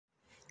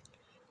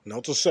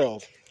Note to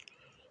self.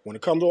 When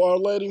it comes to our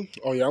lady,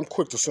 oh yeah, I'm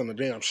quick to send a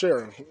damn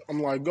sheriff.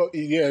 I'm like, go,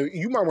 yeah,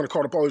 you might want to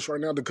call the police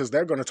right now because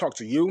they're going to talk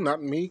to you,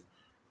 not me.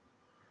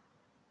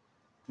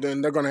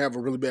 Then they're going to have a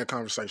really bad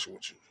conversation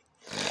with you.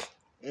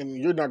 And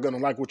you're not going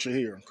to like what you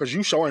hear because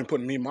you sure ain't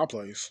putting me in my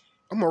place.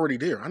 I'm already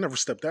there. I never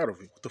stepped out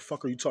of it. What the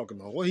fuck are you talking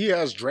about? Well, he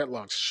has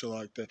dreadlocks and shit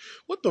like that.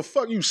 What the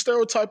fuck, you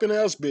stereotyping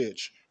ass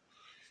bitch?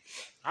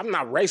 I'm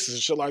not racist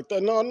and shit like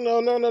that. No, no,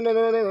 no, no, no,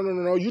 no, no, no,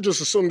 no, no. You just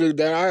assumed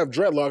that I have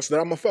dreadlocks, that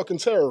I'm a fucking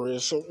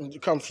terrorist. So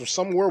it comes from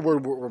somewhere where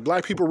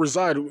black people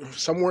reside,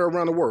 somewhere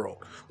around the world,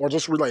 or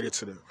just related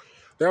to them.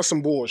 That's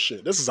some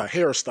bullshit. This is a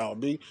hairstyle,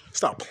 B.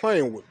 Stop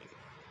playing with me.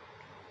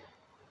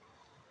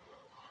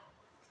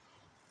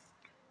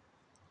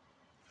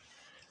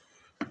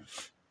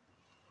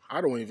 I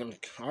don't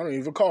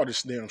even call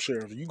this damn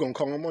sheriff. You gonna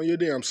call him on your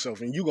damn self,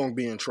 and you gonna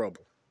be in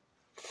trouble.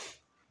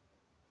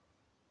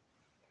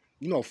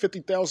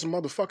 50,000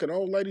 motherfucking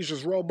old ladies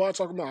just roll by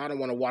talking about, I don't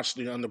want to watch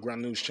the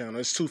underground news channel.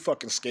 It's too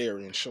fucking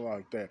scary and shit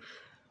like that.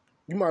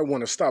 You might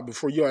want to stop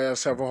before your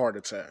ass have a heart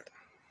attack.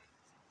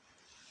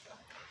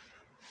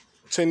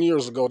 10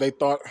 years ago, they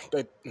thought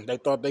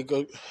they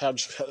could have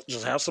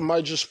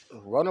somebody just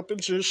run up and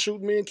just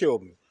shoot me and kill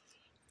me.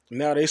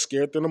 Now they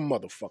scared than a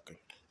motherfucker.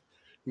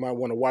 You might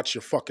want to watch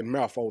your fucking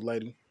mouth, old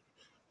lady.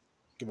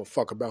 Give a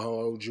fuck about how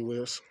old you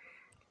is.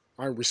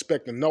 I ain't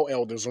respecting no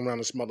elders around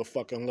this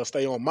motherfucker unless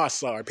they on my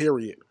side,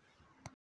 period.